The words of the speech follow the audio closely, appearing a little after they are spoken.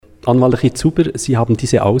Anne-Valérie Zuber, Sie haben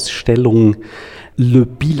diese Ausstellung Le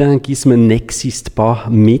bilinguisme n'existe pas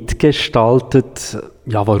mitgestaltet.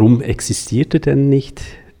 Ja, warum existiert er denn nicht,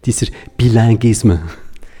 dieser Bilinguisme?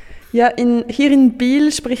 Ja, hier in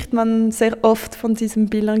Biel spricht man sehr oft von diesem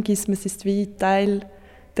Bilinguisme. Es ist wie Teil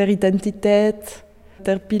der Identität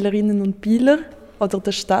der Bielerinnen und Bieler oder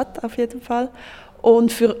der Stadt auf jeden Fall.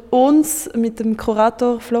 Und für uns mit dem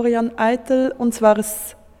Kurator Florian Eitel, uns war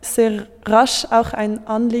es sehr rasch auch ein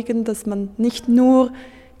Anliegen, dass man nicht nur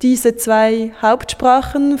diese zwei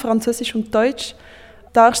Hauptsprachen, Französisch und Deutsch,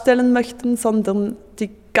 darstellen möchten, sondern die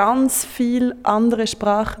ganz viel andere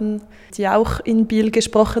Sprachen, die auch in Biel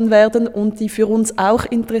gesprochen werden und die für uns auch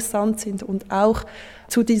interessant sind und auch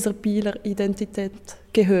zu dieser Bieler Identität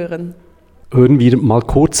gehören. Hören wir mal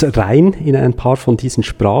kurz rein in ein paar von diesen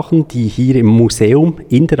Sprachen, die hier im Museum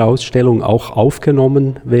in der Ausstellung auch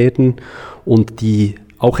aufgenommen werden und die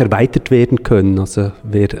auch erweitert werden können. Also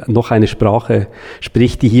wer noch eine Sprache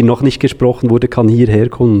spricht, die hier noch nicht gesprochen wurde, kann hierher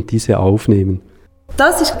kommen und diese aufnehmen.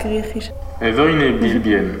 Das ist Griechisch. Εδώ είναι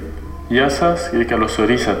Biel. Γεια σας και καλώς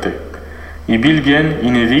ορίσατε. Η Biel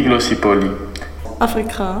είναι δίγλωση πόλη.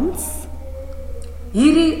 Afrikaans.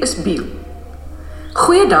 Hierdie is Biel.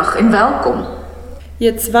 Goeiedag en welkom.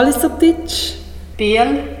 Jetzt Walliserdeutsch.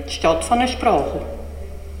 Biel, die Stadt von der Sprache.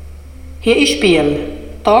 Hier ist Biel.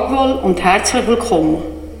 Tag wohl und herzlich willkommen.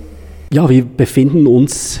 Ja, wir befinden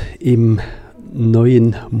uns im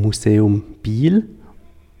Neuen Museum Biel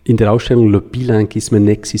in der Ausstellung Le bilinguisme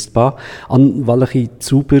n'existe pas. Anne-Valérie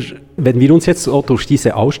Zuber, wenn wir uns jetzt auch durch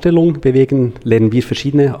diese Ausstellung bewegen, lernen wir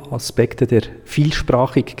verschiedene Aspekte der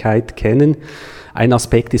Vielsprachigkeit kennen. Ein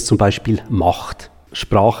Aspekt ist zum Beispiel Macht.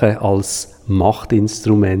 Sprache als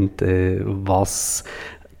Machtinstrument. Was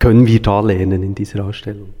können wir da lernen in dieser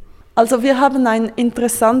Ausstellung? Also wir haben ein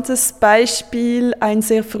interessantes Beispiel, ein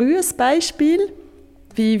sehr frühes Beispiel,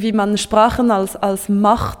 wie man Sprachen als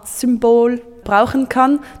Machtsymbol brauchen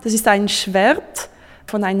kann. Das ist ein Schwert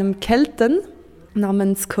von einem Kelten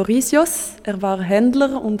namens Chorisios. Er war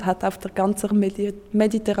Händler und hat auf der ganzen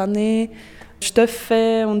Mediterranee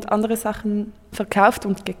Stoffe und andere Sachen verkauft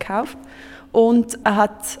und gekauft. Und er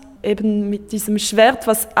hat eben mit diesem Schwert,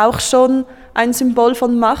 was auch schon ein Symbol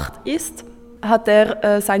von Macht ist, hat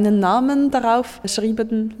er seinen Namen darauf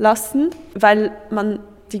schreiben lassen, weil man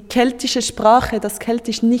die keltische Sprache, das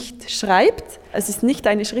Keltisch nicht schreibt. Es ist nicht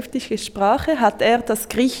eine schriftliche Sprache, hat er das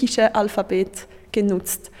griechische Alphabet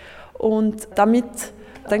genutzt. Und damit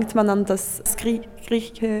denkt man an das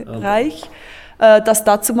griechische Reich, das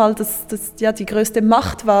dazu mal die größte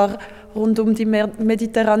Macht war rund um die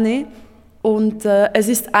Mediterranee. Und es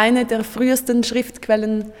ist eine der frühesten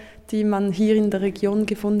Schriftquellen, die man hier in der Region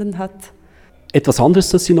gefunden hat. Etwas anderes,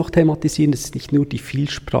 das Sie noch thematisieren, ist nicht nur die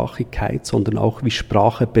Vielsprachigkeit, sondern auch, wie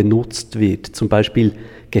Sprache benutzt wird. Zum Beispiel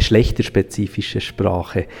geschlechterspezifische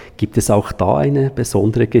Sprache. Gibt es auch da eine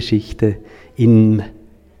besondere Geschichte in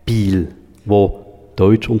Biel, wo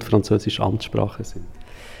Deutsch und Französisch Amtssprache sind?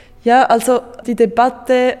 Ja, also die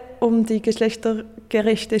Debatte um die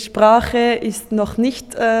geschlechtergerechte Sprache ist noch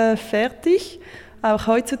nicht fertig, auch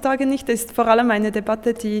heutzutage nicht. Es ist vor allem eine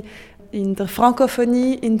Debatte, die in der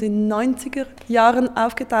Frankophonie in den 90er Jahren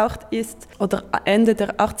aufgetaucht ist oder Ende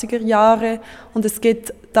der 80er Jahre. Und es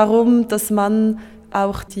geht darum, dass man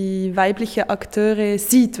auch die weiblichen Akteure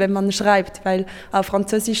sieht, wenn man schreibt, weil auf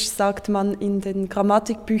Französisch sagt man in den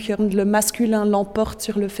Grammatikbüchern «Le masculin l'emporte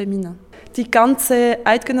sur le féminin». Die ganze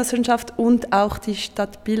Eidgenossenschaft und auch die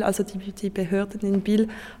Stadt Biel, also die Behörden in Biel,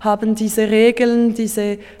 haben diese Regeln,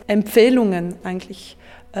 diese Empfehlungen eigentlich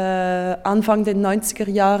Anfang der 90er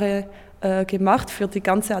Jahre gemacht für die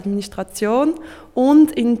ganze Administration.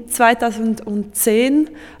 Und in 2010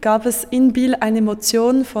 gab es in Biel eine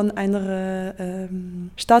Motion von einer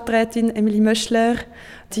Stadträtin, Emilie Möschler,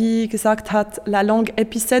 die gesagt hat, la langue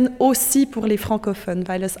épicène aussi pour les francophones,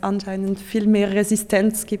 weil es anscheinend viel mehr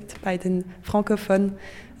Resistenz gibt bei den Frankophonen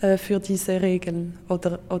für diese Regeln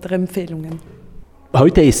oder Empfehlungen.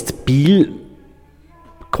 Heute ist Biel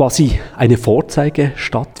quasi eine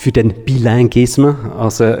Vorzeigestadt für den Bilinguisme.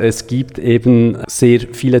 Also es gibt eben sehr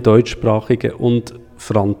viele deutschsprachige und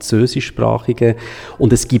französischsprachige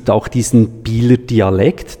und es gibt auch diesen Bieler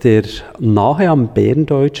Dialekt, der nahe am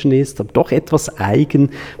Berndeutschen ist, aber doch etwas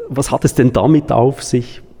eigen. Was hat es denn damit auf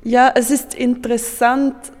sich? Ja, es ist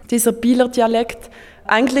interessant, dieser Bieler Dialekt.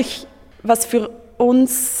 Eigentlich, was für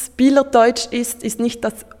uns Bielerdeutsch ist nicht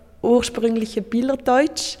das ursprüngliche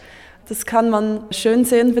Bielerdeutsch. Das kann man schön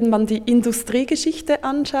sehen, wenn man die Industriegeschichte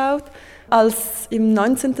anschaut. Als im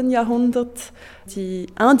 19. Jahrhundert die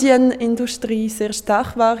Indienindustrie sehr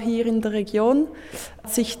stark war hier in der Region,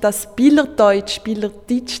 hat sich das Bielerdeutsch,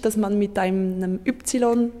 das man mit einem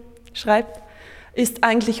Y schreibt, ist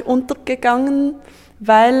eigentlich untergegangen,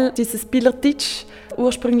 weil dieses Bieler Deutsch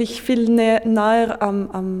ursprünglich viel näher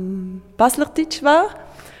am Basler Deutsch war.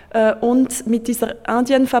 Und mit dieser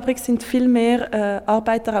Indienfabrik sind viel mehr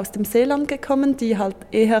Arbeiter aus dem Seeland gekommen, die halt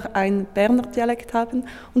eher ein Berner Dialekt haben.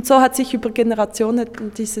 Und so hat sich über Generationen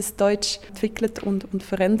dieses Deutsch entwickelt und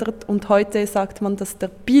verändert. Und heute sagt man, dass der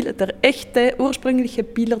echte, ursprüngliche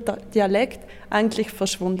Bieler Dialekt eigentlich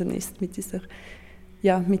verschwunden ist mit diesen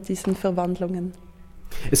Verwandlungen.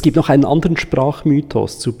 Es gibt noch einen anderen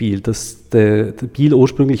Sprachmythos zu Biel, dass der Biel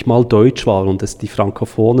ursprünglich mal Deutsch war und es die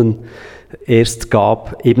Frankophonen erst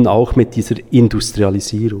gab, eben auch mit dieser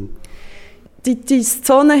Industrialisierung. Die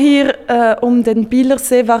Zone hier um den Bieler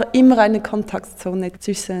See war immer eine Kontaktzone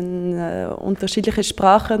zwischen unterschiedlichen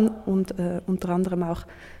Sprachen und unter anderem auch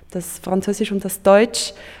das Französisch und das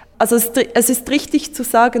Deutsch. Also es ist richtig zu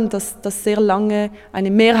sagen, dass sehr lange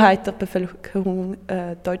eine Mehrheit der Bevölkerung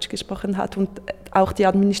Deutsch gesprochen hat und auch die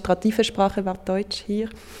administrative Sprache war Deutsch hier.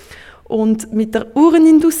 Und mit der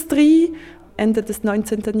Uhrenindustrie Ende des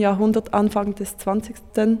 19. Jahrhunderts, Anfang des 20.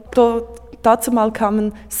 Dazu mal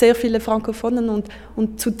kamen sehr viele Frankophonen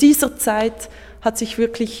und zu dieser Zeit hat sich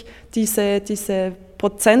wirklich diese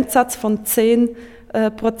Prozentsatz von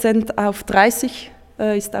 10% auf 30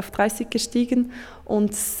 ist auf 30 gestiegen.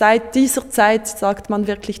 Und seit dieser Zeit sagt man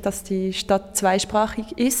wirklich, dass die Stadt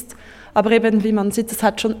zweisprachig ist. Aber eben, wie man sieht, es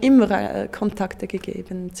hat schon immer Kontakte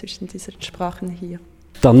gegeben zwischen diesen Sprachen hier.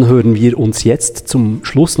 Dann hören wir uns jetzt zum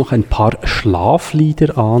Schluss noch ein paar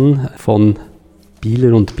Schlaflieder an von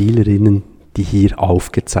Bieler und Bielerinnen, die hier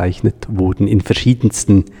aufgezeichnet wurden in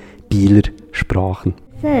verschiedensten Bieler Sprachen.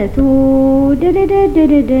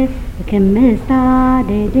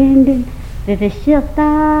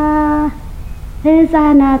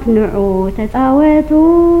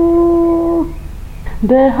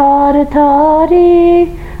 بهارتاری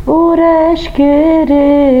ورش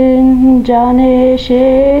کردن جان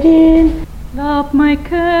شیرین Lab mein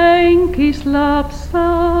Kenkis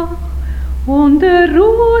labsa und der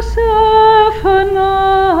Rose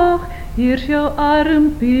vernach ihr schau arm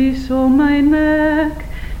bis mein Neck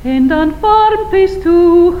und dann warm bist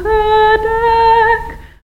du gedächt